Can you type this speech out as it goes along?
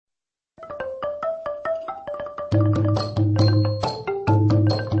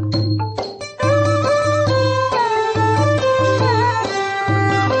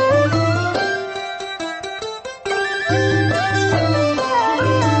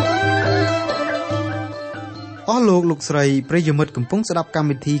លោកលោកស្រីប្រិយមិត្តកំពុងស្ដាប់កម្ម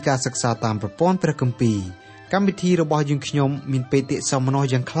វិធីការសិក្សាតាមប្រព័ន្ធព្រះគម្ពីរកម្មវិធីរបស់យើងខ្ញុំមានបេតិសោមនស្ស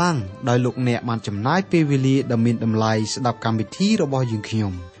យ៉ាងខ្លាំងដោយលោកអ្នកបានចំណាយពេលវេលាដ៏មានតម្លៃស្ដាប់កម្មវិធីរបស់យើងខ្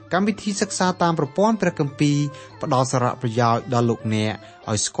ញុំកម្មវិធីសិក្សាតាមប្រព័ន្ធព្រះគម្ពីរផ្ដល់សារៈប្រយោជន៍ដល់លោកអ្នក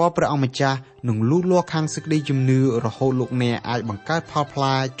ឲ្យស្គាល់ព្រះអង្គម្ចាស់និងលូតលាស់ខាងសេចក្តីជំនឿរហូតលោកអ្នកអាចបង្កើតផលផ្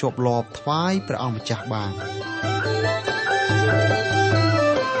លែជាប់លាប់ថ្វាយព្រះអង្គម្ចាស់បាន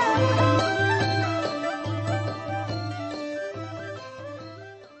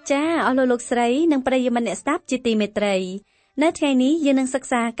ចាអស់លោកស្រីនិងប្រិយមិត្តអ្នកស្ដាប់ជាទីមេត្រីនៅថ្ងៃនេះយើងនឹងសិក្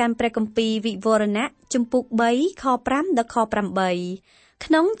សាកម្មព្រះគម្ពីរវិវរណៈជំពូក3ខ5ដល់ខ8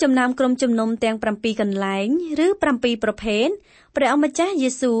ក្នុងចំណោមក្រុមជំនុំទាំង7កន្លែងឬ7ប្រភេទព្រះអង្គម្ចាស់យេ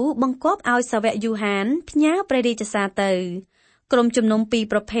ស៊ូវបង្គាប់ឲ្យសាវកយូហានផ្ញើព្រះរាជសារទៅក្រុមជំនុំ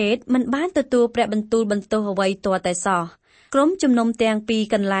2ប្រភេទមិនបានទទួលព្រះបន្ទូលបន្ទោសអ្វីទាល់តែសោះក្រុមជំនុំទាំង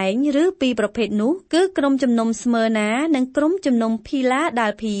2កន្លែងឬ2ប្រភេទនោះគឺក្រុមជំនុំស្មើណានិងក្រុមជំនុំភីឡាដា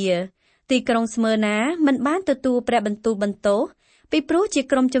ល់ភីទីក្រុងស្មើណាមិនបានទទួលព្រះបន្ទូលបន្ទោសពីព្រោះជា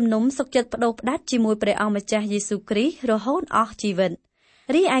ក្រុមជំនុំសុខចិត្តបដូរផ្ដាច់ជាមួយព្រះអង្គម្ចាស់យេស៊ូវគ្រីស្ទរហូតអស់ជីវិត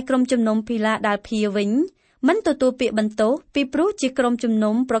រីឯក្រុមជំនុំភីឡាដាល់ភីវិញមិនទទួលពាក្យបន្ទោសពីព្រោះជាក្រុមជំ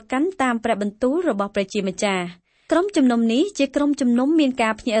នុំប្រកាន់តាមព្រះបន្ទូលរបស់ព្រះជាម្ចាស់ក្រុមជំនុំនេះជាក្រុមជំនុំមានកា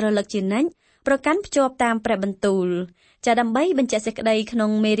រភ្ញាក់រលឹកជានិច្ចប្រកាន់ភ្ជាប់តាមព្រះបន្ទូលចាដើម្បីបញ្ជាក់សេចក្តីក្នុ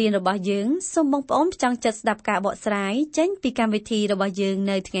ងមេរៀនរបស់យើងសូមបងប្អូនចង់ចិត្តស្ដាប់ការបកស្រាយចេញពីកម្មវិធីរបស់យើង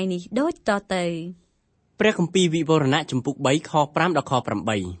នៅថ្ងៃនេះដូចតទៅព្រះគម្ពីរវិវរណៈជំពូក3ខ5ដល់ខ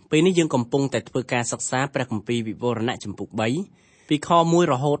8ពេលនេះយើងកំពុងតែធ្វើការសិក្សាព្រះគម្ពីរវិវរណៈជំពូក3ពីខ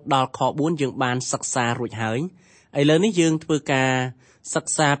1រហូតដល់ខ4យើងបានសិក្សារួចហើយឥឡូវនេះយើងធ្វើការសិ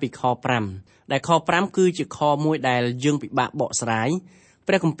ក្សាពីខ5ដែលខ5គឺជាខមួយដែលយើងពិបាកបកស្រាយ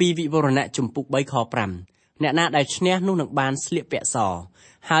ព្រះគម្ពីរវិវរណៈជំពូក3ខ5អ្នកណាដែលឈ្នះនោះនឹងបានស្លៀកពាក់ស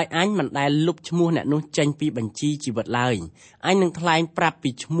ហើយអញមិនដែលលុបឈ្មោះអ្នកនោះចេញពីបញ្ជីជីវិតឡើយអញនឹងថ្លែងប្រាប់ពី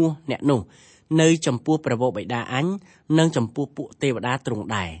ឈ្មោះអ្នកនោះនៅចំពោះព្រះវរបិតាអញនិងចំពោះពួកទេវតាទ្រង់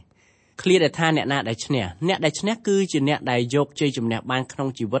ដែរឃ្លាដែលថាអ្នកណាដែលឈ្នះគឺជាអ្នកដែលយកជ័យជំនះបានក្នុង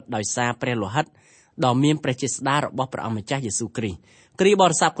ជីវិតដោយសារព្រះលោហិតដ៏មានព្រះចេស្តារបស់ព្រះអង្គម្ចាស់យេស៊ូវគ្រីស្ទគ្រីស្ទប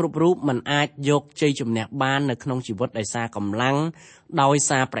រិស័ទគ្រប់រូបមិនអាចយកជ័យជំនះបាននៅក្នុងជីវិតដោយសារកម្លាំងដោយ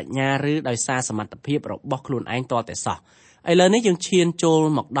សារប្រាជ្ញាឬដោយសារសមត្ថភាពរបស់ខ្លួនឯងទាល់តែសោះឥឡូវនេះយើងឈានចូល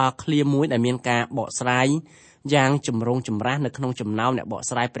មកដល់ឃ្លាមួយដែលមានការបកស្រាយយ៉ាងចម្រូងចម្រាសនៅក្នុងចំណោមអ្នកបក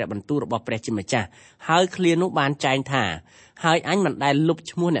ស្រាយព្រះបន្ទូលរបស់ព្រះជាម្ចាស់ហើយឃ្លានោះបានចែងថាហើយអញមិនដែលលុប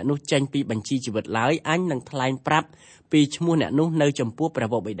ឈ្មោះអ្នកនោះចេញពីបញ្ជីជីវិតឡើយអញនឹងថ្លែងប្រាប់ពីឈ្មោះអ្នកនោះនៅចំពោះព្រះ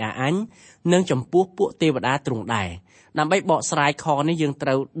វរបិតាអញនិងចំពោះពួកទេវតាទ្រង់ដែរដើម្បីបកស្រាយខនេះយើងត្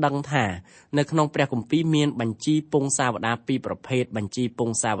រូវដឹងថានៅក្នុងព្រះគម្ពីរមានបញ្ជីពងសាវតា2ប្រភេទបញ្ជីពង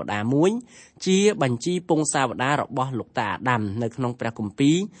សាវតា1ជាបញ្ជីពងសាវតារបស់លោកតាអាដាមនៅក្នុងព្រះគម្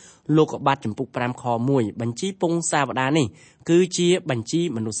ពីរលោកុបាទជំពូក5ខ1បញ្ជីពងសាវតានេះគឺជាបញ្ជី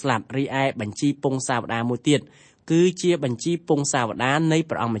មនុស្សស្លាប់រីឯបញ្ជីពងសាវតាមួយទៀតគឺជាបញ្ជីពងសាវតានៃ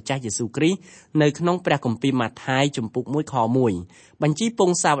ព្រះអង្គម្ចាស់យេស៊ូវគ្រីស្ទនៅក្នុងព្រះគម្ពីរម៉ាថាយជំពូក1ខ1បញ្ជីព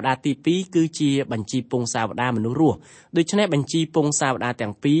ងសាវតាទី2គឺជាបញ្ជីពងសាវតាមនុស្សរស់ដូច្នេះបញ្ជីពងសាវតាទាំ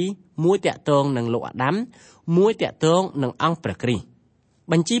ងពីរមួយតាក់ទងនឹងលោកអាដាមមួយតាក់ទងនឹងអង្គព្រះគ្រីស្ទ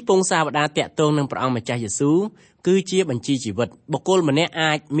បញ្ជីពងសាវតាតាក់ទងនឹងព្រះអង្គម្ចាស់យេស៊ូវគឺជាបញ្ជីជីវិតបុគ្គលម្នាក់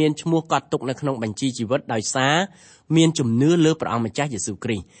អាចមានឈ្មោះកត់ទុកនៅក្នុងបញ្ជីជីវិតដោយសារមានជំនឿលើព្រះអង្គម្ចាស់យេស៊ូវគ្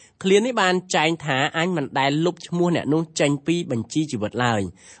រីស្ទឃ្លានេះបានចែងថាអញមិនដែលលុបឈ្មោះអ្នកនោះចេញពីបញ្ជីជីវិតឡើយ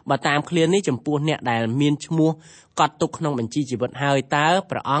បើតាមឃ្លានេះចំពោះអ្នកដែលមានឈ្មោះកត់ទុកក្នុងបញ្ជីជីវិតហើយតើ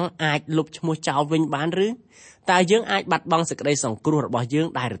ព្រះអង្គអាចលុបឈ្មោះចោលវិញបានឬតើយើងអាចបាត់បង់សេចក្តីសង្គ្រោះរបស់យើង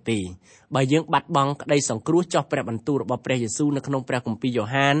ដែរឬទេបើយើងបាត់បង់ក្តីសង្គ្រោះចុះព្រះបន្ទូលរបស់ព្រះយេស៊ូវនៅក្នុងព្រះគម្ពីរយ៉ូ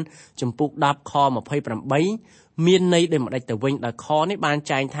ហានជំពូក10ខ28មានន័យដូចម្ដេចទៅវិញដោយខនេះបាន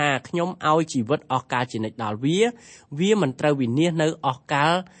ចែងថាខ្ញុំឲ្យជីវិតអស់កលជានិច្ចដល់វាមិនត្រូវវិនាសនៅអស់ក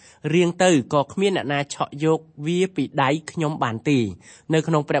លរៀងទៅក៏គ្មានអ្នកណាឆក់យកវាពីដៃខ្ញុំបានទេនៅ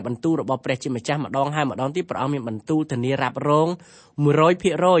ក្នុងព្រះបន្ទូលរបស់ព្រះជាម្ចាស់ម្ដងហើយម្ដងទៀតព្រះអង្គមានបន្ទូលធានារ៉ាប់រង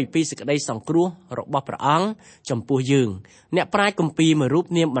 100% ពីសេចក្តីសង្គ្រោះរបស់ព្រះអង្គចំពោះយើងអ្នកប្រាជ្ញគម្ពីរមួយរូប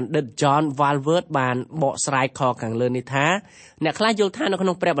នាមបណ្ឌិត John Walworth បានបកស្រាយខខាងលើនេះថាអ្នកខ្លះយល់ថានៅក្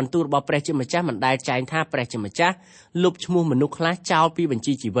នុងព្រះបន្ទូលរបស់ព្រះជាម្ចាស់មិនដែលចែងថាព្រះជាម្ចាស់លុបឈ្មោះមនុស្សខ្លះចោលពីបញ្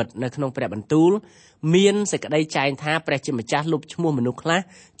ជីជីវិតនៅក្នុងព្រះបន្ទូលមានសេចក្តីចែងថាព្រះជាម្ចាស់លុបឈ្មោះមនុស្សខ្លះ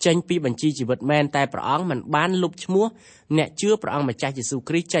ចេញពីបញ្ជីជីវិតមែនតែព្រះអង្គមិនបានលុបឈ្មោះអ្នកជឿព្រះអង្គម្ចាស់យេស៊ូវ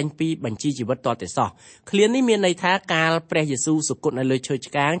គ្រីស្ទចេញពីបញ្ជីជីវិតទាល់តែសោះឃ្លានេះមានន័យថាកាលព្រះយេស៊ូវសុគតនៅលើឈើ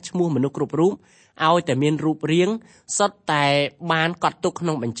ឆ្កាងឈ្មោះមនុស្សគ្រប់រូប ឲ្យតែមានរូបរាងសុទ្ធតែបានកត់ទុកក្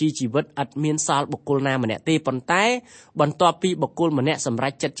នុងបញ្ជីជីវិតឥតមានសល់បុគ្គលណាម្នាក់ទេប៉ុន្តែបន្ទាប់ពីបុគ្គលម្នាក់សម្រេ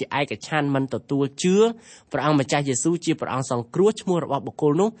ចចិត្តជាឯកច្ឆន្ទមិនទទួលជឿព្រះអង្គម្ចាស់យេស៊ូវជាព្រះអង្គសង្គ្រោះឈ្មោះរបស់បុគ្គ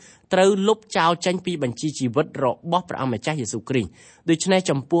លនោះត្រូវលុបចោលចេញពីបញ្ជីជីវិតរបស់ព្រះអង្គម្ចាស់យេស៊ូវគ្រីស្ទដូច្នេះ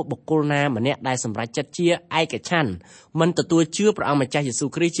ចំពោះបុគ្គលណាម្នាក់ដែលសម្រេចចិត្តជាឯកច្ឆន្ទមិនទទួលជឿព្រះអង្គម្ចាស់យេស៊ូវ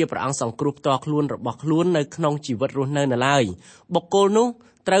គ្រីស្ទជាព្រះអង្គសង្គ្រោះផ្ទាល់ខ្លួនរបស់ខ្លួននៅក្នុងជីវិតរស់នៅឡើយបុគ្គលនោះ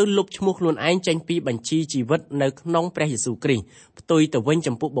ត្រូវលុបឈ្មោះខ្លួនឯងចេញពីបញ្ជីជីវិតនៅក្នុងព្រះយេស៊ូវគ្រីស្ទផ្ទុយទៅវិញ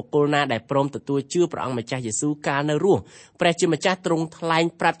ចំពោះបុគ្គលណាដែលព្រមទទួលជឿព្រះអង្គម្ចាស់យេស៊ូវកាលនៅរស់ព្រះជាម្ចាស់ទ្រង់ថ្លែង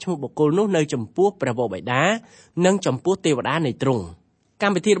ប្រាប់ឈ្មោះបុគ្គលនោះនៅចំពោះព្រះវរបិតានិងចំពោះទេវតានៃទ្រង់ក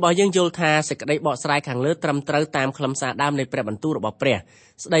ម្មវិធីរបស់យើងយល់ថាសេចក្តីបកស្រាយខាងលើត្រឹមត្រូវតាមខ្លឹមសារដើមនៃព្រះបន្ទូលរបស់ព្រះ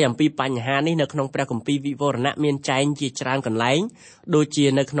ស្ដីអំពីបញ្ហានេះនៅក្នុងព្រះគម្ពីរវិវរណៈមានចែងជាច្រើនកន្លែងដូចជា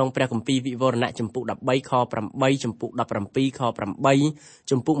នៅក្នុងព្រះគម្ពីរវិវរណៈចំពុក13ខ8ចំពុក17ខ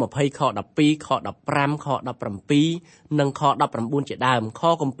8ចំពុក20ខ12ខ15ខ17និងខ19ជាដើមខ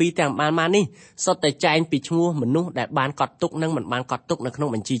គម្ពីរទាំងបាននេះសុទ្ធតែចែងពីឈ្មោះមនុស្សដែលបានកត់ទុកនិងមិនបានកត់ទុកនៅក្នុង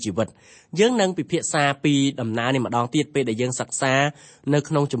បញ្ជីជីវិតយើងនឹងពិភាក្សាពីដំណើរនេះម្ដងទៀតពេលដែលយើងសិក្សានៅ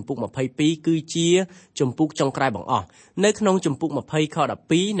ក្នុងចំពុក22គឺជាចំពុកចុងក្រោយបង្អស់នៅក្នុងចំពុក20ខ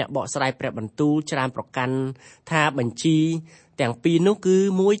12អ្នកបកស្រាយព្រះបន្ទូលច្រើនប្រកាន់ថាបញ្ជីទាំងពីរនោះគឺ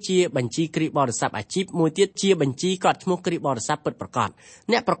មួយជាបញ្ជីគ្រីស្ទបរិស័ទអាជីពមួយទៀតជាបញ្ជីកត់ឈ្មោះគ្រីស្ទបរិស័ទពិតប្រាកដ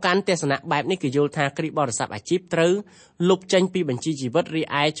អ្នកប្រកាន់ទស្សនៈបែបនេះគឺយល់ថាគ្រីស្ទបរិស័ទអាជីពត្រូវលុបចេញពីបញ្ជីជីវិតរី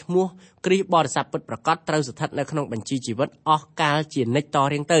ឯឈ្មោះគ្រីស្ទបរិស័ទពិតប្រាកដត្រូវស្ថិតនៅក្នុងបញ្ជីជីវិតអស់កាលជានិច្ចត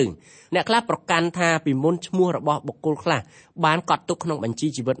រៀងទៅអ្នកខ្លះប្រកាន់ថាពីមុនឈ្មោះរបស់បុគ្គលខ្លះបានកត់ទុកក្នុងបញ្ជី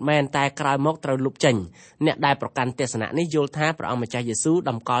ជីវិតមែនតែក្រោយមកត្រូវលុបចេញអ្នកដែលប្រកាន់ទស្សនៈនេះយល់ថាព្រះអង្គម្ចាស់យេស៊ូវ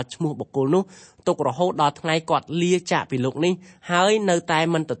តម្កល់ឈ្មោះបុគ្គលនោះទុករហូតដល់ថ្ងៃគាត់លាចាកពីលោកនេះហើយនៅតែ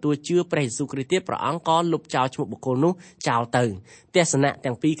មិនទទួលជឿព្រះយេស៊ូវគ្រីស្ទទៀតព្រះអង្គក៏លុបចោលឈ្មោះបុគ្គលនោះចោលទៅទស្សនៈ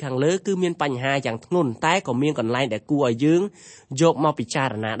ទាំងពីរខាងលើគឺមានបញ្ហាយ៉ាងធ្ងន់តែក៏មានកន្លែងដែលគួរឲ្យយើងយកមកពិចា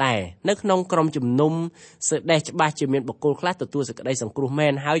រណាដែរនៅក្នុងក្រុមជំនុំសេដេសច្បាស់ជាមានបុគ្គលខ្លះទទួលសេចក្តីសង្គ្រោះមែ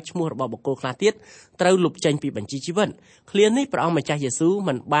នហើយឈ្មោះរបស់បុគ្គលខ្លះទៀតត្រូវលុបចេញពីបញ្ជីជីវិតឃ្លានេះព្រះអង្គម្ចាស់យេស៊ូវ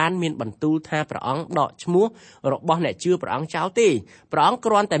មិនបានមានបន្ទូលថាព្រះអង្គដកឈ្មោះរបស់អ្នកជឿព្រះអង្គចោលទេព្រះអង្គ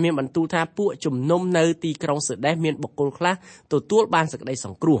គ្រាន់តែមានបន្ទូលថាពួកជំនុំនៅទីក្រុងសេដេសមានបុគ្គលខ្លះទទួលបានសេចក្តីស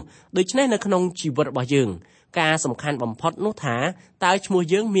ង្គ្រោះដូច្នេះនៅក្នុងជីវិតរបស់យើងការសំខាន់បំផុតនោះថាតើឈ្មោះ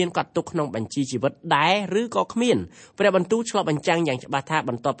យើងមានកត់ទុកក្នុងបញ្ជីជីវិតដែរឬក៏គ្មានព្រះបន្ទូលឆ្លុះបញ្ចាំងយ៉ាងច្បាស់ថា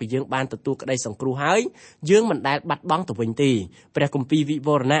បន្ទាប់ពីយើងបានទទួលក្តីសង្គ្រោះហើយយើងមិនដែលបាត់បង់ទៅវិញទេព្រះគម្ពីរវិវ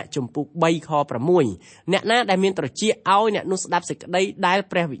រណៈចំពុក3ខ6អ្នកណាដែលមានត្រចៀកឲ្យអ្នកនោះស្ដាប់សេចក្តីដែល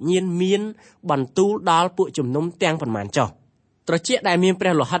ព្រះវិញ្ញាណមានបន្ទូលដល់ពួកជំនុំទាំងប៉ុន្មានចុះត្រចៀកដែលមានព្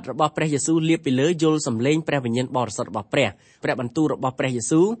រះលោហិតរបស់ព្រះយេស៊ូវលាបពីលើយល់សំឡេងព្រះវិញ្ញាណបរិសុទ្ធរបស់ព្រះបន្ទូលរបស់ព្រះយេ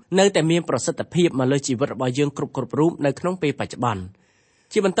ស៊ូវនៅតែមានប្រសិទ្ធភាពមកលើជីវិតរបស់យើងគ្រប់រូបនៅក្នុងពេលបច្ចុប្បន្ន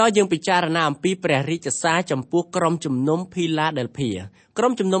ជាបន្តយើងពិចារណាអំពីព្រះរាជសារចំពោះក្រុមជំនុំភីឡាដេលភីក្រុ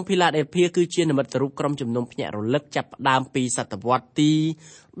មជំនុំភីឡាដេលភីគឺជានិមិត្តរូបក្រុមជំនុំភ្នាក់រលឹកចាប់ផ្ដើមពីសតវត្សទី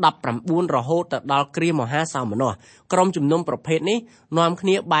19រហូតទៅដល់គ្រាមហាសោមនស្សក្រុមជំនុំប្រភេទនេះនាំគ្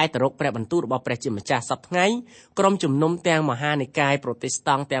នាបែរទៅរកព្រះបន្ទូលរបស់ព្រះជាម្ចាស់សប្តាហ៍ថ្ងៃក្រុមជំនុំទាំងមហានិកាយប្រូតេស្ត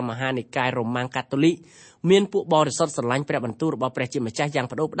ង់ទាំងមហានិកាយរ៉ូម៉ាំងកាតូលិកមានពួកបរិសុទ្ធស្រឡាញ់ព្រះបន្ទូលរបស់ព្រះជាម្ចាស់យ៉ាង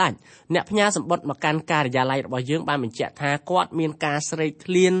បដូរផ្ដាច់អ្នកផ្ញើសម្បត្តិមកកាន់ការិយាល័យរបស់យើងបានបញ្ជាក់ថាគាត់មានការស្រេក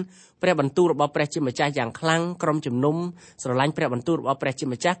ឃ្លានព្រះបន្ទូលរបស់ព្រះជាម្ចាស់យ៉ាងខ្លាំងក្រុមជំនុំស្រឡាញ់ព្រះបន្ទូលរបស់ព្រះជា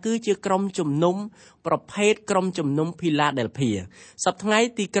ម្ចាស់គឺជាក្រុមជំនុំប្រភេទក្រុមជំនុំភីឡាដេលភីសប្តាហ៍ថ្ងៃ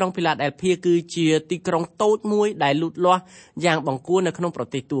ទីក្រុងភីឡាដេលភីគឺជាទីក្រុងតូចមួយដែលលូតលាស់យ៉ាងបង្គួរនៅក្នុងប្រ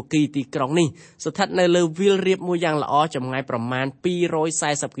ទេសទួរគីទីក្រុងនេះស្ថិតនៅលើវាលរាបមួយយ៉ាងល្អចម្ងាយប្រមាណ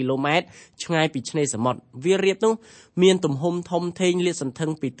240គីឡូម៉ែត្រឆ្ងាយពីឆ្នេរសមុទ្រវាលរាបនោះមានទំហំធំធេងលាតសន្ធឹ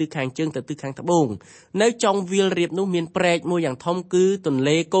ងពីទិសខាងជើងទៅទិសខាងត្បូងនៅចុងវាលរាបនោះមានព្រែកមួយយ៉ាងធំគឺទន្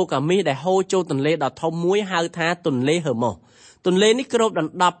លេកូកាមីដែលហូរចូលទន្លេដ៏ធំមួយហៅថាទន្លេហឺម៉ូសទន្លេនេះគ្របដ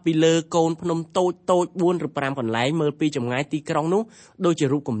ណ្ដប់ពីលើកូនភ្នំតូច4ឬ5កន្លែងមើលពីចម្ងាយទីក្រុងនោះដូចជា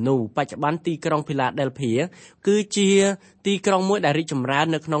រូបគំនូរបច្ចុប្បន្នទីក្រុងភីឡាដេលភីគឺជាទីក្រុងមួយដែលរីកចម្រើន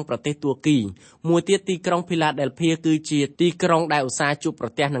នៅក្នុងប្រទេសទួរគីមួយទៀតទីក្រុងភីឡាដេលភីគឺជាទីក្រុងដែលឧស្សាហ៍ជួបប្រ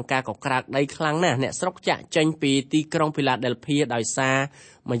ទះនឹងការកក្រើកដីខ្លាំងណាស់អ្នកស្រុកចាក់ចេញពីទីក្រុងភីឡាដេលភីដោយសារ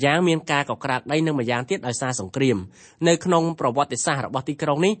ម្យ៉ាងមានការកក្រើកដីនិងម្យ៉ាងទៀតដោយសារសង្គ្រាមនៅក្នុងប្រវត្តិសាស្ត្ររបស់ទីក្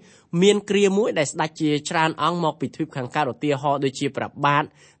រុងនេះមានគ្រាមួយដែលស្ដេចជាច្រើនអង្គមកពីទ្វីបខាងកើតឧទាហរណ៍ដូចជាព្រះបាទ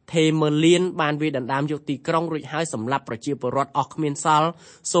ថេមឺលៀនបានវាយដណ្ដើមយកទីក្រុងរួចហើយសម្លាប់ប្រជាពលរដ្ឋអស់គ្មានសល់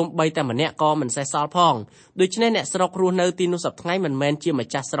សូម្បីតែម្នាក់ក៏មិនសេសសល់ផងដូច្នេះអ្នកស្រុករស់នៅទីនោះសប្តាហ៍ថ្ងៃមិនមែនជាម្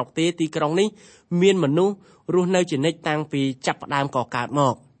ចាស់ស្រុកទេទីក្រុងនេះមានមនុស្សរស់នៅជានិច្ចតាំងពីចាប់ផ្ដើមកកើតម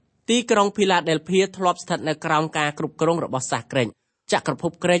កទីក្រុងភីឡាដេលភីធ្លាប់ស្ថិតនៅក្រោមការគ្រប់គ្រងរបស់សាសក្រិចចក្រភ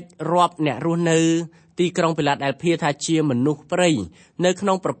ពក្រិចរាប់អ្នករស់នៅ ទីក្រុងភីឡាដែលភីថាជាមនុស្សព្រៃនៅក្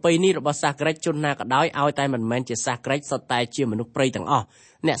នុងប្រពៃណីរបស់សាសក្រិចជនណាក៏ដោយឲ្យតែមិនមែនជាសាសក្រិចសុទ្ធតែជាមនុស្សព្រៃទាំងអស់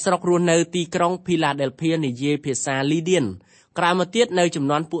អ្នកស្រុករស់នៅទីក្រុងភីឡាដែលភីនិយាយភាសាលីឌៀនក្រៅមកទៀតនៅចំ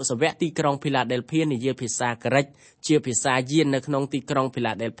នួនពួកសាវកទីក្រុងភីឡាដែលភីនិយាយភាសាក្រិចជាភាសាយាននៅក្នុងទីក្រុងភី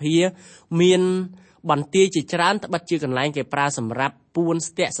ឡាដែលភីមានបន្ទាយជាច្រើនត្បិតជាកន្លែងគេប្រើសម្រាប់ពួន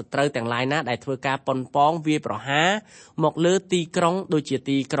ស្ទាក់សត្រូវទាំងឡាយណាដែលធ្វើការប៉ុនប៉ងវាយប្រហារមកលើទីក្រុងដូចជា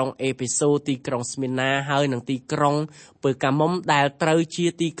ទីក្រុងអេភេសូទីក្រុងស្មីណាហើយនិងទីក្រុងពើកាមុំដែលត្រូវជា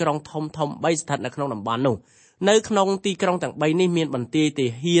ទីក្រុងធំៗ3ស្ថិតនៅក្នុងតំបន់នោះនៅក្នុងទីក្រុងទាំង3នេះមានបន្ទាយទា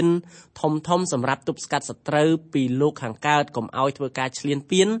ហានធំសម្រាប់ទប់ស្កាត់សត្រូវពីលោកខាងកើតកុំឲ្យធ្វើការឈ្លាន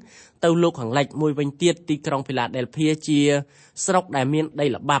ពានទៅលោកខាងលិចមួយវិញទៀតទីក្រុងភីឡាដែលភីជាស្រុកដែលមានដី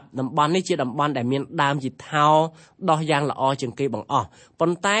ល្បាប់តំបន់នេះជាតំបន់ដែលមានដើមយីថោដោះយ៉ាងល្អជាងគេបង្អស់ប៉ុ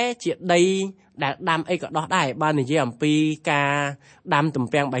ន្តែជាដីដែលដាំអីក៏ដោះដែរបើនិយាយអំពីការដាំទំ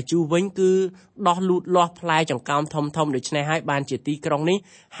ពាំងបាយជូរវិញគឺដោះលូតលាស់ផ្លែចង្កោមធំដូច្នេះហើយបានជាទីក្រុងនេះ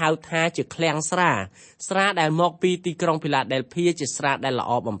ហៅថាជាឃ្លាំងស្រាដែលមកពីទីក្រុងភីឡាដែលភីជាស្រាដែលល្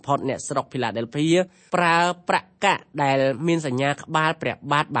អបំផុតអ្នកស្រុកភីឡាដែលភីប្រើប្រាក់កាក់ដែលមានសញ្ញាក្បាលព្រះ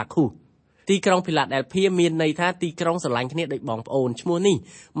បាទបាខូទីក្រុងភីឡាដែលភីមានន័យថាទីក្រុងស្រឡាញ់គ្នាដូចបងប្អូនឈ្មោះនេះ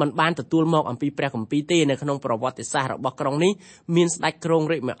มันបានទទួលមកអំពីព្រះគម្ពីរទេនៅក្នុងប្រវត្តិសាស្ត្ររបស់ក្រុងនេះមានស្ដេចគ្រង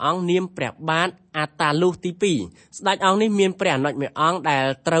រាជ្យមួយអង្គនាមព្រះបាទអាតាលូសទី2ស្ដេចអង្គនេះមានព្រះអនុជមួយអង្គដែល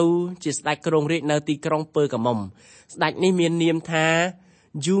ត្រូវជាស្ដេចគ្រងរាជ្យនៅទីក្រុងពើកាមុំស្ដេចនេះមាននាមថា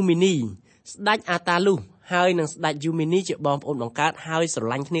យូមីនីស្ដេចអាតាលូសហើយនឹងស្ដេចយូមីនីជាបងប្អូនបង្កើតហើយស្រ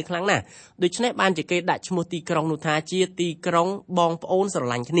ឡាញ់គ្នាខ្លាំងណាស់ដូច្នេះបានជាគេដាក់ឈ្មោះទីក្រុងនោះថាជាទីក្រុងបងប្អូនស្រ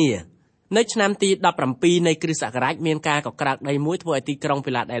ឡាញ់គ្នានៅឆ្នាំទី17នៃគ្រិស្តសករាជមានការកក្រើកដីមួយធ្វើឲ្យទីក្រុង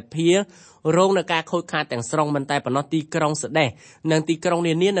ភីឡាដែលភីរងនឹងការខូចខាតទាំងស្រុងមិនតែប៉ុណ្ណោះទីក្រុងសេដេសនិងទីក្រុង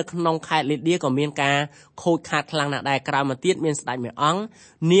នានានៅក្នុងខេត្តលីឌាក៏មានការខូចខាតខ្លាំងណាស់ដែរក្រៅមកទៀតមានស្ដេចមួយអង្គ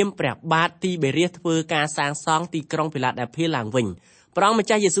នាមព្រះបាទទីបេរៀសធ្វើការសាងសង់ទីក្រុងភីឡាដែលភីឡើងវិញព្រះអង្គម្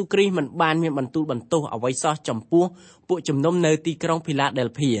ចាស់យេស៊ូវគ្រីស្ទមិនបានមានបន្ទូលបន្ទោសអ្វីសោះចំពោះពួកជំនុំនៅទីក្រុងភីឡាដែល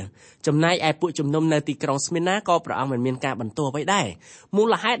ភីចំណែកឯពួកជំនុំនៅទីក្រុងស្មីណាក៏ព្រះអង្គមិនមានការបន្ទោសអ្វីដែរមូ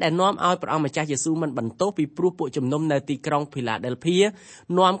លហេតុដែលនាំឲ្យព្រះអង្គម្ចាស់យេស៊ូវមិនបន្ទោសពីព្រោះពួកជំនុំនៅទីក្រុងភីឡាដែលភី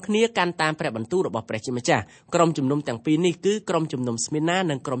នាំគ្នាកាន់តាមព្រះបន្ទូលរបស់ព្រះជាម្ចាស់ក្រុមជំនុំទាំងពីរនេះគឺក្រុមជំនុំស្មីណា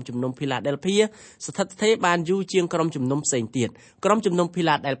និងក្រុមជំនុំភីឡាដែលភីស្ថិតស្ថេរបានយូរជាងក្រុមជំនុំផ្សេងទៀតក្រុមជំនុំភី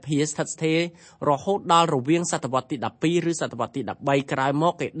ឡាដែលភីស្ថិតស្ថេររហូតដល់រវាងសតវត្សទី12ឬសតវត្សទី13ក្រោយម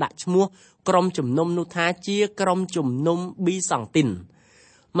កគេដាក់ឈ្មោះក្រុមជំនុំនោះថាជាក្រុមជំនុំប៊ីសង់ទីន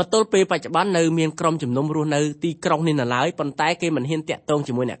មកទល់ពេលបច្ចុប្បន្ននៅមានក្រុមជំនុំរស់នៅទីក្រុងនេះនៅឡើយប៉ុន្តែគេមិនហ៊ានតាក់ទង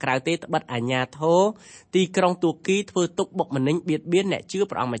ជាមួយអ្នកក្រៅទេត្បិតអាជ្ញាធរទីក្រុងទួរគីធ្វើទុកបុកម្នេញបៀតបៀនអ្នកជឿ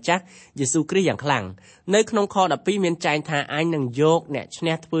ព្រះអង្គម្ចាស់យេស៊ូវគ្រីស្ទយ៉ាងខ្លាំងនៅក្នុងខ12មានចែងថាអញនឹងយកអ្នកឈ្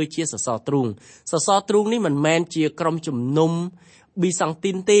នះធ្វើជាសសរទ្រូងនេះមិនមែនជាក្រុមជំនុំប៊ីសង់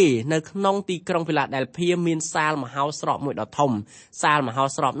ទីនទេនៅក្នុងទីក្រុងភីឡាដែលភីមានសាលមហោស្រពមួយដ៏ធំសាលមហោ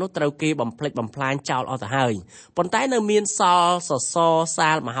ស្រពនោះត្រូវគេបំផ្លិចបំផ្លាញចោលអស់ទៅហើយប៉ុន្តែនៅមានសល់សសរ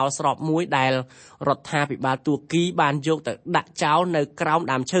សាលមហោស្រពមួយដែលរដ្ឋាភិបាលទួរគីបានយកទៅដាក់ចោលនៅក្រោម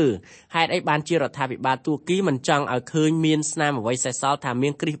ដើមឈើហេតុអីបានជារដ្ឋាភិបាលទួរគីមិនចង់ឲ្យឃើញមានស្នាមអ្វីសេសសល់ថាមា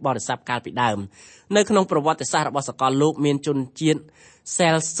នគ្រីស្ទបរិស័ទកាលពីដើមនៅក្នុងប្រវត្តិសាស្ត្ររបស់សកលលោកមានជនជាតិសែ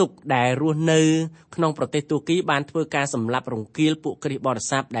លស៊ុកដែលរស់នៅក្នុងប្រទេសទួរគីបានធ្វើការសម្លាប់រង្គាលពួកគ្រីស្ទបរិ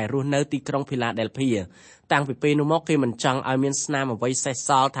ស័ទដែលរស់នៅទីក្រុងភីឡាដែលភីតាំងពីពេលនោះមកគេមិនចង់ឲ្យមានស្នាមអ្វីសេសស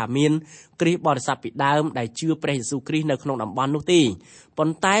ល់ថាមានគ្រីស្ទបរិស័ទពីដើមដែលជឿព្រះយេស៊ូវគ្រីស្ទនៅក្នុងតំបន់នោះទេប៉ុ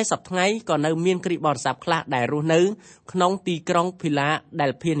ន្តែសប្តាហ៍ថ្ងៃក៏នៅមានគ្រីស្ទបរិស័ទខ្លះដែលរស់នៅក្នុងទីក្រុងភីឡាដែ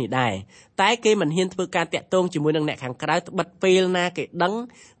លភីនេះដែរតែគេមិនហ៊ានធ្វើការតាក់ទងជាមួយនឹងអ្នកខាងក្រៅត្បិតពេលណាគេដឹង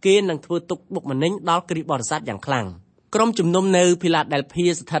គេនឹងធ្វើទុកបុកម្នេញដល់គ្រីស្ទបរិស័ទយ៉ាងខ្លាំងក្រុមជំនុំនៅភីឡាដែលភី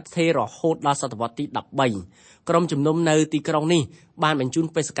ស្ថិតស្ថេររហូតដល់សតវត្សទី13ក្រុមជំនុំនៅទីក្រុងនេះបានបញ្ជូន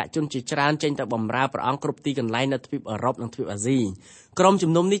បេសកជនជាច្រើនចេញទៅបម្រើព្រះអង្គគ្រប់ទីកន្លែងនៅទ្វីបអឺរ៉ុបនិងទ្វីបអាស៊ីក្រុម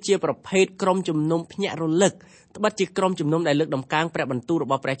ជំនុំនេះជាប្រភេទក្រុមជំនុំភ្ញាក់រលឹកត្បិតជាក្រុមជំនុំដែលលើកដំកើងព្រះបន្ទូលរ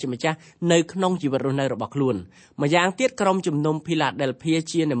បស់ព្រះជាម្ចាស់នៅក្នុងជីវិតរស់នៅរបស់ខ្លួនម្យ៉ាងទៀតក្រុមជំនុំភីឡាដែលភី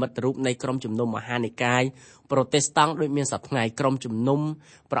ជានិមិត្តរូបនៃក្រុមជំនុំមហានិកាយប្រូតេស្តង់ដូចមានសប្តាហ៍ថ្ងៃក្រុមជំនុំ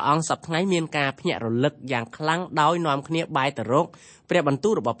ព្រះអង្គសប្តាហ៍ថ្ងៃមានការភ្ញាក់រលឹកយ៉ាងខ្លាំងដោយនាំគ្នាបែរទៅរកព្រះបន្ទូ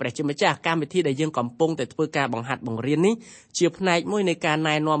លរបស់ព្រះជាម្ចាស់កម្មវិធីដែលយើងកំពុងតែធ្វើការបង្ហាត់បង្រៀននេះជាផ្នែកមួយនៃការ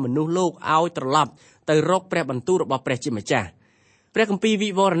ណែនាំមនុស្សលោកឲ្យត្រឡប់ទៅរកព្រះបន្ទូលរបស់ព្រះជាម្ចាស់ព្រះគម្ពីរវិ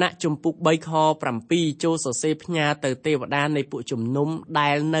វរណៈជំពូក3ខ7ចូលសរសេរផ្ញើទៅទេវតានៃពួកជំនុំដែ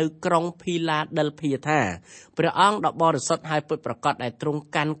លនៅក្រុងភីឡាដែលភីថាព្រះអង្គដ៏បរិសុទ្ធហើយពិតប្រាកដដែលទ្រង់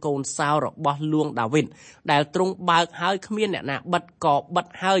កាន់កូនសោរបស់លួងដាវីតដែលទ្រង់បើកហើយគ្មានអ្នកណាបិទក៏បិទ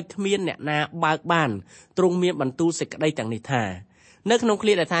ហើយគ្មានអ្នកណាបើកបានទ្រង់មានបន្ទូលសេចក្តីទាំងនេះថា នៅក្នុងឃ្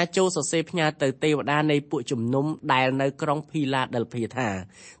លាដែលថាចូលសរសេរផ្ញើទៅទេវតានៃពួកជំនុំដែលនៅក្រុងភីឡាដិលភីថា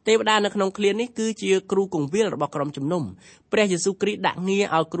ទេវតានៅក្នុងឃ្លានេះគឺជាគ្រូគង្វាលរបស់ក្រុមជំនុំព្រះយេស៊ូវគ្រីស្ទដាក់ងារ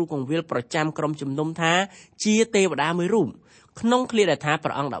ឲ្យគ្រូគង្វាលប្រចាំក្រុមជំនុំថាជាទេវតាមួយរូបក្នុងឃ្លាដែលថាព្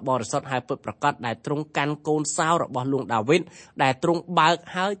រះអង្គដ៏បរិសុទ្ធហើយពិតប្រាកដដែលទ្រង់កាន់កូនសោរបស់លោកដាវីតដែលទ្រង់បើក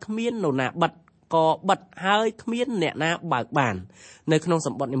ហើយគ្មាននរណាបិទក៏បិទហើយគ្មានអ្នកណាបើកបាននៅក្នុងស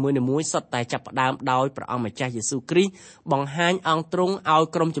ម្បត្តិនីមួយៗសុទ្ធតែចាប់ផ្ដើមដោយព្រះអង្គម្ចាស់យេស៊ូវគ្រីស្ទបង្ហាញអង្គទ្រង់ឲ្យ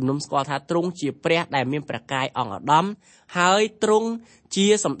ក្រុមជំនុំស្គាល់ថាទ្រង់ជាព្រះដែលមានព្រះកាយអង្គឧត្តមហើយទ្រង់ជា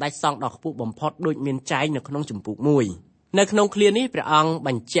សម្ដេចសង្ឃដ៏ខ្ពស់បំផុតដូចមានចែងនៅក្នុងជំពូក1នៅក្នុងឃ្លានេះព្រះអង្គប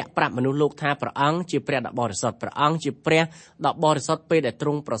ញ្ជាក់ប្រាប់មនុស្សលោកថាព្រះអង្គជាព្រះដ៏បរិសុទ្ធព្រះអង្គជាព្រះដ៏បរិសុទ្ធពេលដែលទ្រ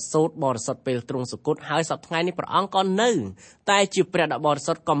ង់ប្រសូតបរិសុទ្ធពេលទ្រង់សុគតហើយសប្តាហ៍ថ្ងៃនេះព្រះអង្គក៏នៅតែជាព្រះដ៏បរិ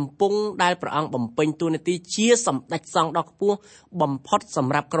សុទ្ធកំពុងដែលព្រះអង្គបំពេញតួនាទីជាសម្ដេចសង្ឃដ៏ខ្ពស់បំផុតស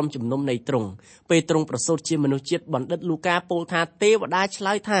ម្រាប់ក្រុមជំនុំនៃទ្រង់ពេលទ្រង់ប្រសូតជាមនុស្សជាតិបណ្ឌិតលូកាពោលថាទេវតាឆ្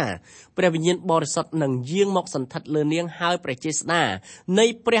លើយថាព្រះវិញ្ញាណបរិសុទ្ធនឹងយាងមកសន្ធិដ្ឋលើនាងហើយព្រះចេស្តានៃ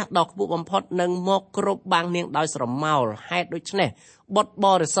ព្រះដ៏ខ្ពស់បំផុតនឹងមកគ្រប់បាំងនាងដោយស្រមោលហេតុដូច្នេះបុត្រប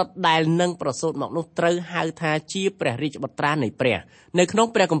រិសុទ្ធដែលនឹងប្រសូតមកនោះត្រូវហៅថាជាព្រះរាជបុត្រានៃព្រះនៅក្នុង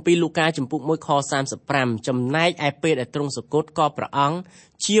ព្រះគម្ពីរលូកាជំពូក1ខ35ចំណែកឯពេលដែលទ្រង់សុគតក៏ព្រះអង្គ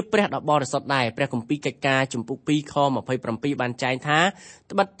ជាព្រះដ៏បរិសុទ្ធដែរព្រះគម្ពីរកិច្ចការជំពូក2ខ27បានចែងថា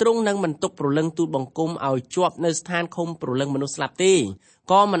ត្បិតទ្រង់នឹងមិនទុកព្រលឹងទូលបង្គំឲ្យជាប់នៅស្ថានឃុំព្រលឹងមនុស្សស្លាប់ទេ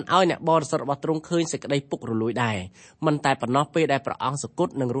ក៏មិនឲ្យអ្នកបរិសុទ្ធរបស់ទ្រង់ឃើញសេចក្តីពុករលួយដែរមិនតែប៉ុណ្ណោះពេលដែលព្រះអង្គសុគត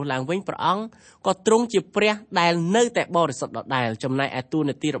នឹងរស់ឡើងវិញព្រះអង្គក៏ទ្រង់ជាព្រះដែលនៅតែបរិសុទ្ធដដែលចំណែកឯតួ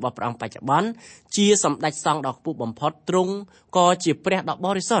នាទីរបស់ព្រះអង្គបច្ចុប្បន្នជាសម្ដេចសង្ឃដ៏ខ្ពស់បំផុតទ្រង់ក៏ជាព្រះដ៏ប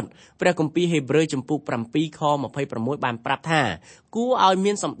រិសុទ្ធព្រះគម្ពីរហេព្រើរជំពូក7ខ26បានប្រាប់ថាគួរឲ្យ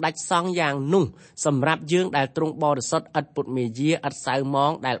មានសម្ដេចសង្ឃយ៉ាងនោះសម្រាប់យើងដែលទ្រង់បរិសុទ្ធឥតពុតមាយាឥតសៅម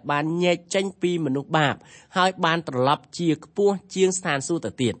ងដែលបានញែកចេញពីមនុស្សបាបហើយបានត្រឡប់ជាខ្ពស់ជាងស្ថានសួគ៌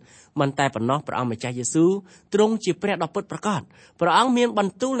ទៅទៀតមិនតែប៉ុណ្ណោះព្រះអង្គម្ចាស់យេស៊ូវទ្រង់ជាព្រះដ៏ពិតប្រាកដព្រះអង្គមានប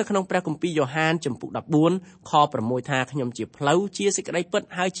ន្ទូលនៅក្នុងព្រះគម្ពីរយ៉ូហានជំពូក14ខ6ថាខ្ញុំជាផ្លូវជាសេចក្តីពិត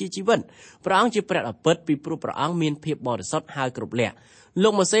ហើយជាជីវិតព្រះអង្គជាព្រះដ៏ពិតពីព្រោះព្រះអង្គមានភាពបរិសុទ្ធហើយគ្រប់លក្ខលោ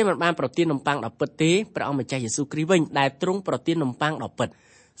កម៉ូសេមិនបានប្រទាននំប៉័ងដ៏ពិតទេព្រះអង្គម្ចាស់យេស៊ូវគ្រីស្ទវិញដែលទ្រង់ប្រទាននំប៉័ងដ៏ពិត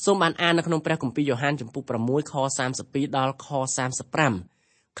សូមបានអាននៅក្នុងព្រះគម្ពីរយ៉ូហានជំពូក6ខ32ដល់ខ35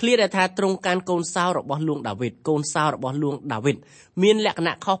ឃ្លាដែលថាទ្រង់កាន់កូនសោរបស់លោកដាវីតកូនសោរបស់លោកដាវីតមានលក្ខ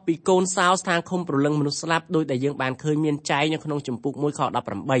ណៈខុសពីកូនសោស្ថានឃុំព្រលឹងមនុស្សស្លាប់ដោយដែលយើងបានឃើញមានចែងនៅក្នុងជំពូក1ខ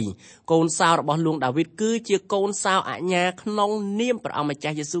18កូនសោរបស់លោកដាវីតគឺជាកូនសោអញ្ញាក្នុងនាមព្រះអង្គម្ចា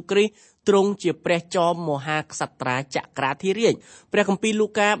ស់យេស៊ូវគ្រីស្ទទ្រង់ជាព្រះចោមមហាក្សត្រាចក្រាធិរាជព្រះគម្ពីរលូ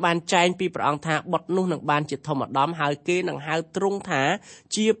កាបានចែងពីព្រះអង្គថាបុត្រនោះនឹងបានជាធម្មឧត្តមហើយគេនឹងហៅទ្រង់ថា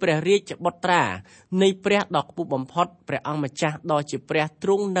ជាព្រះរាជបុត្រានៃព្រះដ៏ខ្ពស់បំផុតព្រះអង្គម្ចាស់ដ៏ជាព្រះទ្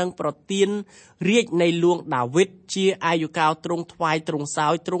រង់នឹងប្រទានរាជនៃលោកដាវីតជាអាយុកាលទ្រង់ថ្វាយទ្រង់សោ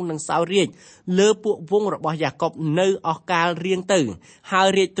យទ្រង់នឹងសោយរាជលើពួកវង្សរបស់យ៉ាកុបនៅអស់កាលរៀងទៅហើយ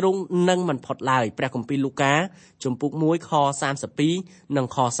រាជទ្រង់នឹងមិនផុតឡើយព្រះគម្ពីរលូកាជំពូក1ខ32និង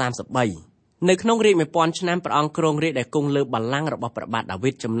ខ33នៅក្នុងរាជ 1000 ឆ្នាំព្រះអង្គគ្រងរាជដែលគង់លើបល្ល័ង្ករបស់ព្រះបាទដាវី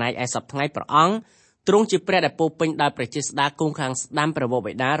តចំណែកឯសព្វថ្ងៃព្រះអង្គទ្រង់ជាព្រះដែលពោពេញដោយព្រះចេស្តាគង់ខាងស្ដាំព្រះវរ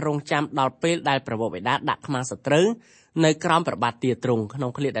បិតារងចាំដល់ពេលដែលព្រះវរបិតាដាក់ខ្មាំងសត្រូវនៅក្រោមព្រះបាទទាទ្រង់ក្នុ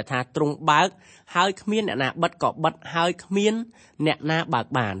ងឃ្លាដែលថាទ្រង់បើកហើយគ្មានអ្នកណាបិទក៏បិទហើយគ្មានអ្នកណាបើក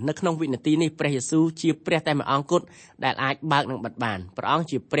បាននៅក្នុងវិនាទីនេះព្រះយេស៊ូវជាព្រះតែមួយអង្គគត់ដែលអាចបើកនិងបិទបានព្រះអង្គ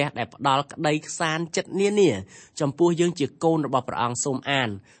ជាព្រះដែលផ្ដល់ក្តីខ្សាន្តចិត្តនានាចំពោះយើងជាកូនរបស់ព្រះអង្គសូមអាន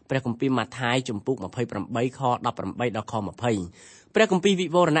ព្រះគម្ពីរម៉ាថាយជំពូក28ខ18ដល់ខ20ព្រះគម្ពីរវិ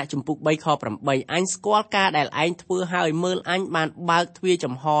វរណៈជំពូក3ខ8អញស្គាល់ការដែលឯងធ្វើហើយមើលអញបានបើកទ្វារ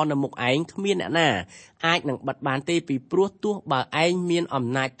ចំហនៅមុខឯងគ្មានអ្នកណាអាចនឹងបិទបានទេពីព្រោះទោះបើឯងមានអំ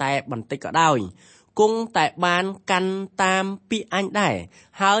ណាចតែបន្តិចក៏ដោយគង់តែបានកាន់តាមពាក្យអញដែរ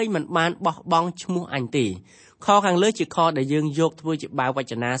ហើយមិនបានបោះបង់ឈ្មោះអញទេខខាងលើជាខដែលយើងយកធ្វើជាបាវវ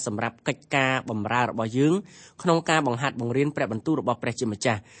ចនាសម្រាប់កិច្ចការបម្រើរបស់យើងក្នុងការបង្ហាត់បង្រៀនព្រះបន្ទូលរបស់ព្រះជាម្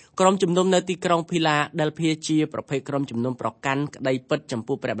ចាស់ក្រុមជំនុំនៅទីក្រុងភីឡាដិលភីជាប្រភេទក្រុមជំនុំប្រកាន់ក្តីពិតចំ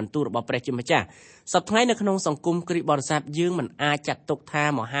ពោះព្រះបន្ទូលរបស់ព្រះជាម្ចាស់សប្តាហ៍ថ្ងៃនៅក្នុងសង្គមគ្រីស្ទបរិស័ទយើងមិនអាចចាត់ទុកថា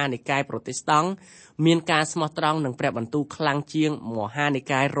មហានិកាយប្រូតេស្តង់មានការស្មោះត្រង់នឹងព្រះបន្ទូលខ្លាំងជាងមហានិ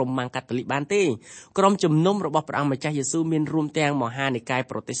កាយរ៉ូម៉ាំងកាតូលិកបានទេក្រុមជំនុំរបស់ព្រះអង្គម្ចាស់យេស៊ូវមានរួមទាំងមហានិកាយ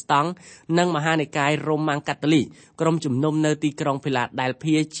ប្រូតេស្តង់និងមហានិកាយរ៉ូម៉ាំងកាតូលិកក្រុមជំនុំនៅទីក្រុងភីឡាដែល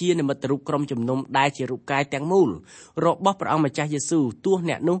ភីជានិមិត្តរូបក្រុមជំនុំដែលជារូបកាយទាំងមូលរបស់ព្រះអង្គម្ចាស់យេស៊ូវទោះ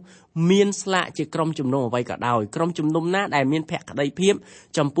អ្នកនោះមានស្លាកជាក្រុមជំនុំអ្វីក៏ដោយក្រុមជំនុំណាដែលមានភក្តីភាព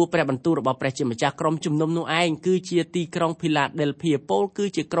ចំពោះព្រះបន្ទូលរបស់ព្រះជាម្ចាស់ក្រុមជំនុំនោះឯងគឺជាទីក្រុងភីឡាដេលភីពលគឺ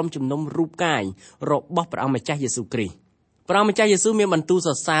ជាក្រុមជំនុំរូបកាយរបស់ព្រះអង្គម្ចាស់យេស៊ូវគ្រីស្ទ ព្រះម្ចាស់យេស៊ូវមានបន្ទូលស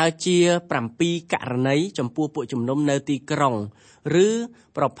រសើរជា7ករណីចំពោះពួកជំនុំនៅទីក្រុងឬ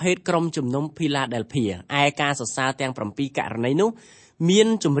ប្រភេទក្រុមជំនុំភីឡាដែលភីឯការសរសើរទាំង7ករណីនោះមាន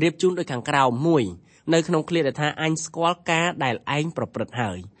ជម្រាបជូនដូចខាងក្រោម1នៅក្នុងឃ្លាដែលថាអញស្គាល់ការដែលឯងប្រព្រឹត្ត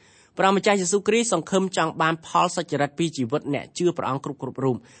ហើយព្រះម្ចាស់យេស៊ូវគ្រីស្ទសង្ឃឹមចង់បានផលសុចរិតពីជីវិតអ្នកជឿព្រះអង្គគ្រប់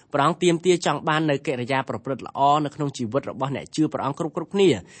រូបព្រះអង្គទាមទារចង់បាននៅកិរិយាប្រព្រឹត្តល្អនៅក្នុងជីវិតរបស់អ្នកជឿព្រះអង្គគ្រប់គ្នា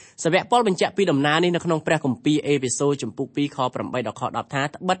សាវកប៉ុលបញ្ជាក់ពីដំណើរនេះនៅក្នុងព្រះគម្ពីរអេភេសូរជំពូក2ខ8ដល់ខ10ថា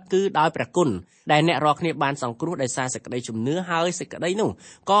ត្បិតគឺដោយព្រះគុណដែលអ្នករាល់គ្នាបានសង្គ្រោះដោយសារសេចក្តីជំនឿហើយសេចក្តីនោះ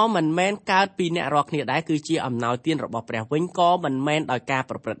ក៏មិនមែនកើតពីអ្នករាល់គ្នាដែរគឺជាអំណោយទានរបស់ព្រះវិញក៏មិនមែនដោយការ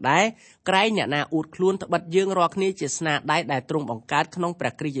ប្រព្រឹត្តដែរក្រែងអ្នកណាអួតខ្លួនត្បិតយើងរាល់គ្នាជាស្នាដៃដែលទ្រង់បង្កើតក្នុងព្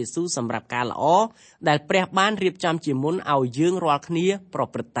រះគ្រីស្ទយេស៊ូវសម្រាប់ការល្អដែលព្រះបានរៀបចំជាមុនឲ្យយើងរាល់គ្នាប្រ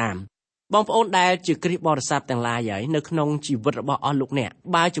ព្រឹត្តតាមបងប្អូនដែលជាគ្រីស្ទបរិស័ទទាំងឡាយហើយនៅក្នុងជីវិតរបស់អស់លោកអ្នក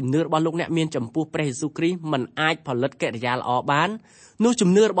បើជំនឿរបស់លោកអ្នកមានចំពោះព្រះយេស៊ូវគ្រីស្ទមិនអាចផលិតកិរិយាល្អបាននោះជំ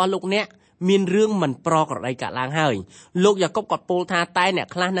នឿរបស់លោកអ្នកមានរឿងមិនប្រក្រតីកើតឡើងហើយលោកយ៉ាកុបគាត់ពោលថាតែអ្នក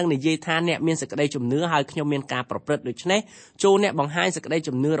ខ្លះនឹងនិយាយថាអ្នកមានសេចក្តីជំនឿហើយខ្ញុំមានការប្រព្រឹត្តដូច្នេះចូលអ្នកបង្ហាញសេចក្តី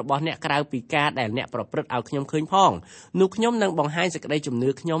ជំនឿរបស់អ្នកក្រៅពីការដែលអ្នកប្រព្រឹត្តឲ្យខ្ញុំឃើញផងនោះខ្ញុំនឹងបង្ហាញសេចក្តីជំនឿ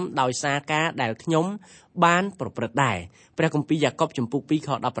ខ្ញុំដោយសារការដែលខ្ញុំបានប្រព្រឹត្តដែរព្រះគម្ពីរយ៉ាកុបជំពូក2ខ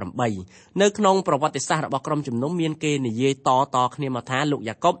18នៅក្នុងប្រវត្តិសាស្ត្ររបស់ក្រុមជំនុំមានគេនិយាយតគ្នាមកថាលោក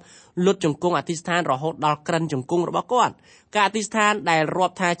យ៉ាកុបលុតជង្គង់អធិស្ឋានរហូតដល់ក្រិនជង្គង់របស់គាត់ការអធិស្ឋានដែលរា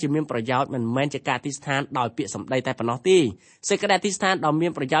ប់ថាជាមានប្រយោជន៍មិនមែនជាការអធិស្ឋានដោយពាក្យសម្ដីតែប៉ុណ្ណោះទេសេចក្តីអធិស្ឋានដ៏មា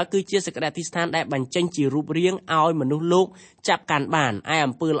នប្រយោជន៍គឺជាសេចក្តីអធិស្ឋានដែលបញ្ចេញជារូបរាងឲ្យមនុស្សលោកចាប់កាន់បានឯ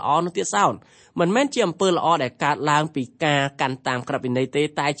អំពើល្អនោះទៀតសោតមិនមែនជាអំពើល្អដែលកើតឡើងពីការកាន់តាមក្រឹតវិន័យទេ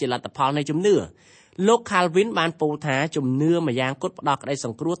តែជាលទ្ធផលនៃជំនឿលោក Calvin បានពោលថាជំនឿម្យ៉ាងគត់ផ្ដល់ក្តីស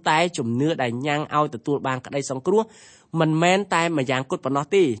ង្គ្រោះតែជំនឿដែលញ៉ាំងឲ្យទទួលបានក្តីសង្គ្រោះមិនមែនតែម្យ៉ាងគត់ប៉ុណ្ណោះ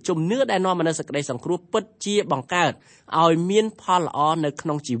ទេជំនឿដែលនាំមកនូវសេចក្តីសង្គ្រោះពិតជាបង្កើតឲ្យមានផលល្អនៅក្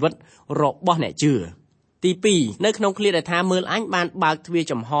នុងជីវិតរបស់អ្នកជឿទី2នៅក្នុងឃ្លាដែលថាមើលអញបានបើកទ្វារ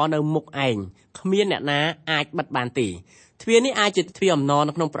ចំហនៅមុខឯងគ្មានអ្នកណាអាចបិទបានទេទ្វារនេះអាចជាទ្វារអំណរ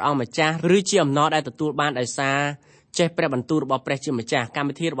នៅក្នុងព្រះអង្គម្ចាស់ឬជាអំណរដែលទទួលបានដោយសារចេះព្រះបន្ទូលរបស់ព្រះជាម្ចាស់កម្ម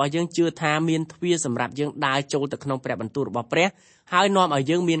វិធីរបស់យើងជឿថាមានទ្វារសម្រាប់យើងដើរចូលទៅក្នុងព្រះបន្ទូលរបស់ព្រះហើយនាំឲ្យ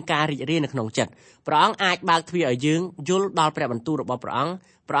យើងមានការរីករាយនៅក្នុងចិត្តព្រះអង្គអាចបើកទ្វារឲ្យយើងយល់ដល់ព្រះបន្ទូលរបស់ព្រះអង្គ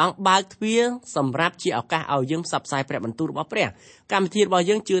បើកទ្វារសម្រាប់ជាឱកាសឲ្យយើងផ្សព្វផ្សាយព្រះបន្ទូលរបស់ព្រះកម្មវិធីរបស់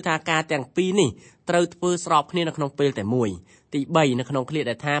យើងជឿថាការទាំងពីរនេះត្រូវធ្វើស្របគ្នានៅក្នុងពេលតែមួយទី3នៅក្នុងឃ្លា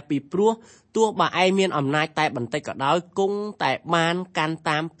ដែលថាពីព្រោះទោះបើឯងមានអំណាចតែបន្តិចក៏ដោយគង់តែបានកាន់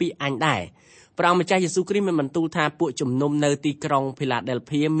តាមពាក្យអញដែរព្រះម្ចាស់យេស៊ូវគ្រីស្ទមានបន្ទូលថាពួកជំនុំនៅទីក្រុងភីឡាដេល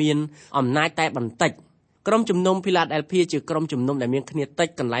ភីមានអំណាចតែបន្តិចក្រុមជំនុំភីឡាដេលភីជាក្រុមជំនុំដែលមានគ្នាតិច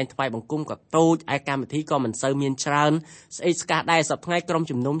កន្លែងថ្វាយបង្គំក៏តូចឯកម្មវិធីក៏មិនសូវមានច្រើនស្អេកស្កះដែរសប្តាហ៍ថ្ងៃក្រុម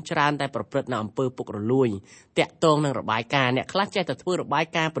ជំនុំច្រើនតែប្រព្រឹត្តនៅអំពើពុករលួយតាក់ទងនឹងរបាយការណ៍អ្នកខ្លះចេះតែធ្វើរបាយ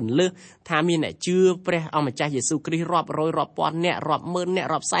ការណ៍ពន្លឺថាមានអ្នកជឿព្រះអម្ចាស់យេស៊ូវគ្រីស្ទរាប់រយរាប់ពាន់អ្នករាប់ម៉ឺនអ្នក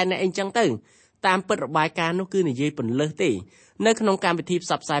រាប់សែនអ្នកអីចឹងទៅតាមពិតរបាយការណ៍នោះគឺនិយាយពន្លឺទេនៅក្នុងកម្មវិធីផ្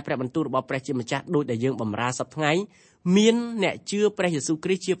សព្វផ្សាយព្រះបន្ទូលរបស់ព្រះជាម្ចាស់ដូចដែលយើងបម្រើសប្តាហ៍ថ្ងៃមានអ្នកជឿព្រះយេស៊ូវគ្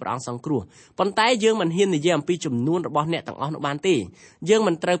រីស្ទជាព្រះអង្គសង្គ្រោះប៉ុន្តែយើងមិនហ៊ាននិយាយអំពីចំនួនរបស់អ្នកទាំងអស់នោះបានទេយើង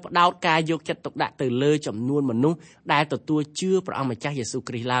មិនត្រូវផ្ដោតការយកចិត្តទុកដាក់ទៅលើចំនួនមនុស្សដែលទទួលជឿព្រះអង្គម្ចាស់យេស៊ូវ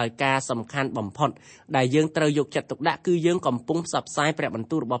គ្រីស្ទឡើយការសំខាន់បំផុតដែលយើងត្រូវយកចិត្តទុកដាក់គឺយើងកំពុងផ្សព្វផ្សាយព្រះបន្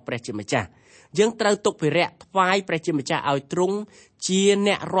ទូលរបស់ព្រះជាម្ចាស់យើងត្រូវទុកភិរៈថ្វាយព្រះជាម្ចាស់ឲ្យទ្រង់ជា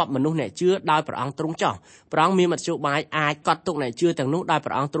អ្នករាប់មនុស្សអ្នកជឿដោយព្រះអង្គទ្រង់ចោះព្រះអង្គមានមធ្យោបាយអាចកត់ទុកអ្នកជឿទាំងនោះដោយព្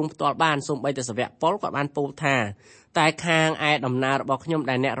រះអង្គទ្រង់ផ្ទាល់បានសូម្បីតែសាវកប៉ុលក៏បានពោលថាតែខាងឯដំណើររបស់ខ្ញុំ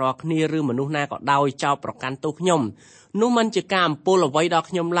ដែលអ្នករាល់គ្នាឬមនុស្សណាក៏ដោយចោទប្រកាន់ទោសខ្ញុំនោះមិនជាការអំពលអ្វីដល់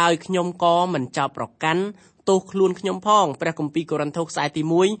ខ្ញុំឡើយខ្ញុំក៏មិនចោទប្រកាន់ទោសខ្លួនខ្ញុំផងព្រះគម្ពីរកូរិនថូសខ្សែទី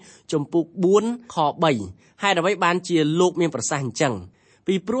1ជំពូក4ខ3ហេតុអ្វីបានជាលោកមានប្រសាសន៍អញ្ចឹង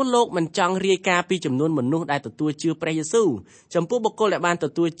ពីព្រោះលោកមិនចង់រាយការណ៍ពីចំនួនមនុស្សដែលទទួលជឿព្រះយេស៊ូវចំពោះបុគ្គលដែលបានទ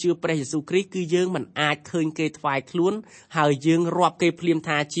ទួលជឿព្រះយេស៊ូវគ្រីស្ទគឺយើងមិនអាចឃើញគេថ្វាយខ្លួនហើយយើងរាប់គេភ្លាម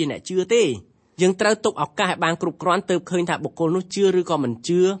ថាជាអ្នកជឿទេយើងត្រូវទុកឱកាសឲ្យបានគ្រប់គ្រាន់ទើបឃើញថាបុគ្គលនោះជឿឬក៏មិន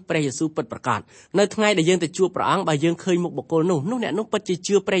ជឿព្រះយេស៊ូវពិតប្រាកដនៅថ្ងៃដែលយើងទៅជួបព្រះអង្គបើយើងឃើញមុខបុគ្គលនោះអ្នកនោះពិតជា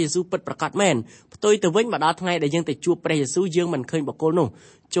ជឿព្រះយេស៊ូវពិតប្រាកដមែនផ្ទុយទៅវិញមកដល់ថ្ងៃដែលយើងទៅជួបព្រះយេស៊ូវយើងមិនឃើញបុគ្គលនោះ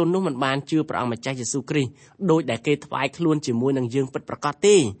ជននោះមិនបានជឿព្រះអង្គម្ចាស់យេស៊ូវគ្រីស្ទដោយដែលគេថ្វាយខ្លួនជាមួយនឹងយើងពិតប្រាកដ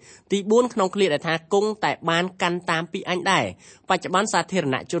ទេទី4ក្នុងឃ្លាដែលថាគង់តែបានកាន់តាមពីអញដែរបច្ចុប្បន្នសាធារ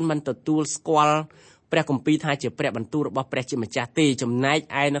ណជនមិនទទួលស្គាល់ព្រះគម្ពីរថាជាព្រះបន្ទូលរបស់ព្រះជាម្ចាស់ទេចំណែក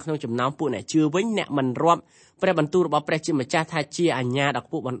ឯនៅក្នុងចំណោមពួកអ្នកជឿវិញអ្នកមិនរាប់ ព្រះបន្ទូលរបស់ព្រះជាម្ចាស់ថាជាអាជ្ញាដ៏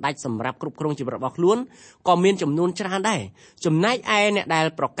ខ្ពស់បណ្ដាច់សម្រាប់គ្រប់គ្រងជីវិតរបស់ខ្លួនក៏មានចំនួនច្រើនដែរចំណែកឯអ្នកដែល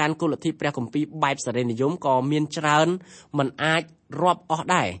ប្រកាន់គោលលទ្ធិព្រះគម្ពីរបែបសេរីនិយមក៏មានច្រើនមិនអាចរាប់អស់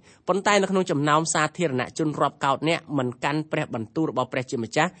ដែរប៉ុន្តែនៅក្នុងចំណោមសាធារណជនរាប់កោតអ្នកមិនកាន់ព្រះបន្ទូលរបស់ព្រះជា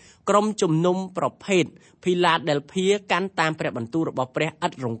ម្ចាស់ក្រុមជំនុំប្រភេទភីឡាដេលភីកាន់តាមព្រះបន្ទូលរបស់ព្រះឥ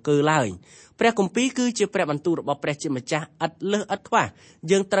តរង្គើឡើយព្រះគម្ពីរគឺជាព្រះបន្ទូលរបស់ព្រះជាម្ចាស់ឥតលើសឥតខ្វះ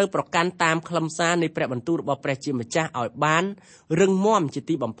យើងត្រូវប្រកាន់តាមខ្លឹមសារនៃព្រះបន្ទូលរបស់ព្រះជាម្ចាស់ឲ្យបានរឹងមាំជា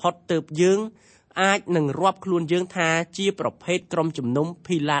ទីបំផុតទើបយើងអាចនឹងរាប់ខ្លួនយើងថាជាប្រភេទក្រុមជំនុំ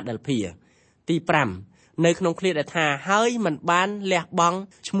ភីឡាដេលភីទី5នៅក្នុងឃ្លាដែលថាហើយមិនបានលះបង់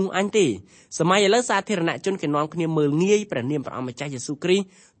ឈ្មោះអញទេសម័យឥឡូវសាធារណជនគេនាំគ្នាមើលងាយព្រះនាមព្រះអង្គម្ចាស់យេស៊ូវគ្រីស្ទ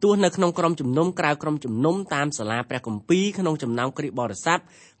ទោះនៅក្នុងក្រុមជំនុំក្រៅក្រុមជំនុំតាមសាលាព្រះគម្ពីរក្នុងចំណោមគ្រីស្ទបរិស័ទ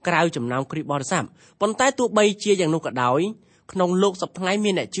ក្រៅចំណោមគ្រីស្ទបរិស័ទប៉ុន្តែទោះបីជាយ៉ាងនោះក៏ដោយក្នុងលោកសប្តាហ៍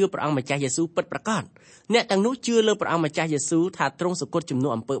មានអ្នកជឿព្រះអង្គម្ចាស់យេស៊ូវពិតប្រាកដអ្នកទាំងនោះជឿលើព្រះអង្គម្ចាស់យេស៊ូវថាទ្រង់សគត់ជំនួ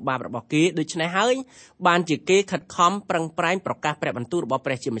សអំពើបាបរបស់គេដូច្នេះហើយបានជាគេខិតខំប្រឹងប្រែងប្រកាសព្រះបន្ទូលរបស់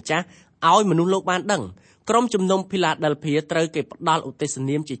ព្រះជាម្ចាស់ឲ្យមនុស្សលោកបានដឹងក្រុមជំនុំភីឡាដេលភីត្រូវគេផ្ដល់ឧទ្ទិស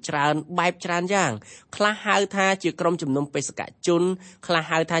នាមជាច្រើនបែបច្រើនយ៉ាងខ្លះហៅថាជាក្រុមជំនុំបេសកជនខ្លះ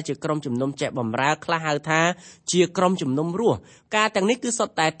ហៅថាជាក្រុមជំនុំចេះបម្រើខ្លះហៅថាជាក្រុមជំនុំរស់ការទាំងនេះគឺសុ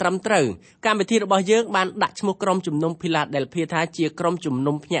ទ្ធតែត្រឹមត្រូវកម្មវិធីរបស់យើងបានដាក់ឈ្មោះក្រុមជំនុំភីឡាដេលភីថាជាក្រុមជំ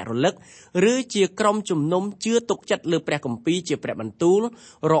នុំភ្ញាក់រលឹកឬជាក្រុមជំនុំជឿទុកចិត្តលើព្រះគម្ពីរជាព្រះបន្ទូល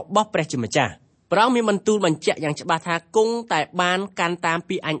របស់ព្រះជាម្ចាស់ព្រះអង្គមានបន្ទូលបញ្ជាក់យ៉ាងច្បាស់ថាគង់តែបានកាន់តាម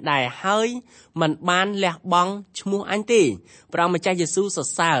ពីអញដែរហើយមិនបានលះបង់ឈ្មោះអញទេព្រះអង្គម្ចាស់យេស៊ូវសរ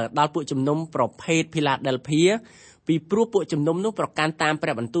សើរដល់ពួកជំនុំប្រភេទភីឡាដេលភីពីព្រោះពួកជំនុំនោះប្រកាន់តាមព្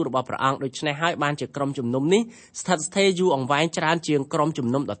រះបន្ទូលរបស់ព្រះអង្គដូច្នេះហើយបានជាក្រុមជំនុំនេះស្ថិតស្ថេរយូរអង្វែងច្រើនជាងក្រុមជំ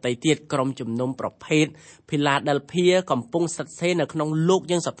នុំដទៃទៀតក្រុមជំនុំប្រភេទភីឡាដេលភីកំពុងស្ថិតស្ថេរនៅក្នុងលោក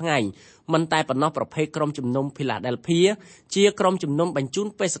យើងសប្តាហ៍ថ្ងៃមិនតែប៉ុណ្ណោះប្រភេទក្រុមជំនុំភីឡាដេលភីជាក្រុមជំនុំបញ្ជូន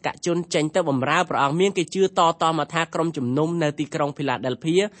បេសកជនចេញទៅបម្រើព្រះអង្គមានគេជឿតមកថាក្រុមជំនុំនៅទីក្រុងភីឡាដេល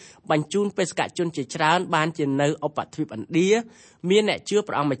ភីបញ្ជូនបេសកជនជាច្រើនបានជានៅឧបទ្វីបឥណ្ឌាមានអ្នកជឿ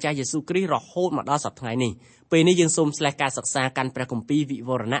ព្រះអង្គម្ចាស់យេស៊ូវគ្រីស្ទរហូតមកដល់សប្តាហ៍ថ្ងៃនេះពេលនេះយើងសូមស្លេះការសិក្សាកាន់ព្រះគម្ពីរវិវ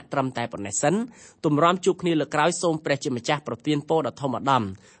រណៈត្រឹមតែប៉ុណ្ណេះសិនទម្រាំជួបគ្នាលើក្រោយសូមព្រះជាម្ចាស់ប្រទានពរដ៏ធំឧត្តម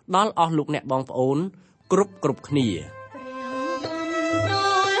ដល់អស់លោកអ្នកបងប្អូនគ្រប់គ្នា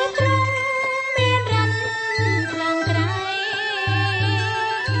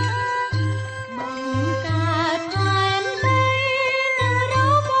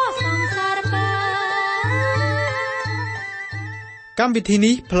កម្មវិធី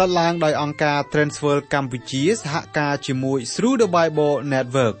នេះផលិតឡើងដោយអង្គការ Transworld កម្ពុជាសហការជាមួយ Through the Bible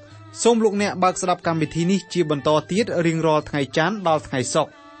Network សូមលោកអ្នកបើកស្ដាប់កម្មវិធីនេះជាបន្តទៀតរៀងរាល់ថ្ងៃច័ន្ទដល់ថ្ងៃសុក្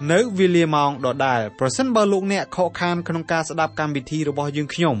រនៅវេលាម៉ោងដដែលប្រសិនបើលោកអ្នកខកខានក្នុងការស្ដាប់កម្មវិធីរបស់យើង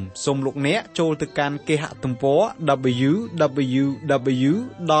ខ្ញុំសូមលោកអ្នកចូលទៅកាន់គេហទំព័រ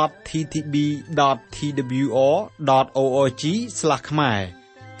www.ttb.twr.org/ ខ្មែរ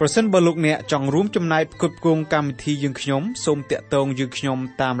ប្រសិនបើលោកអ្នកចង់រួមចំណែកផ្គត់ផ្គង់កម្មវិធីយើងខ្ញុំសូមតាក់ទងយើងខ្ញុំ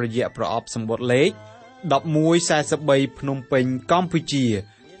តាមរយៈប្រអប់សម្បត្តិលេខ1143ភ្នំពេញកម្ពុជា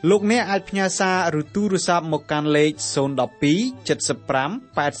លោកអ្នកអាចផ្ញើសារឬទូរស័ព្ទមកកាន់លេខ012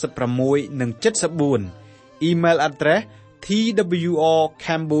 75 86 និង 74 Email address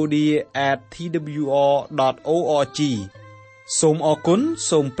twrcambodia@twr.org សូមអរគុណ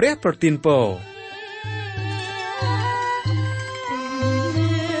សូមព្រះប្រទានពរ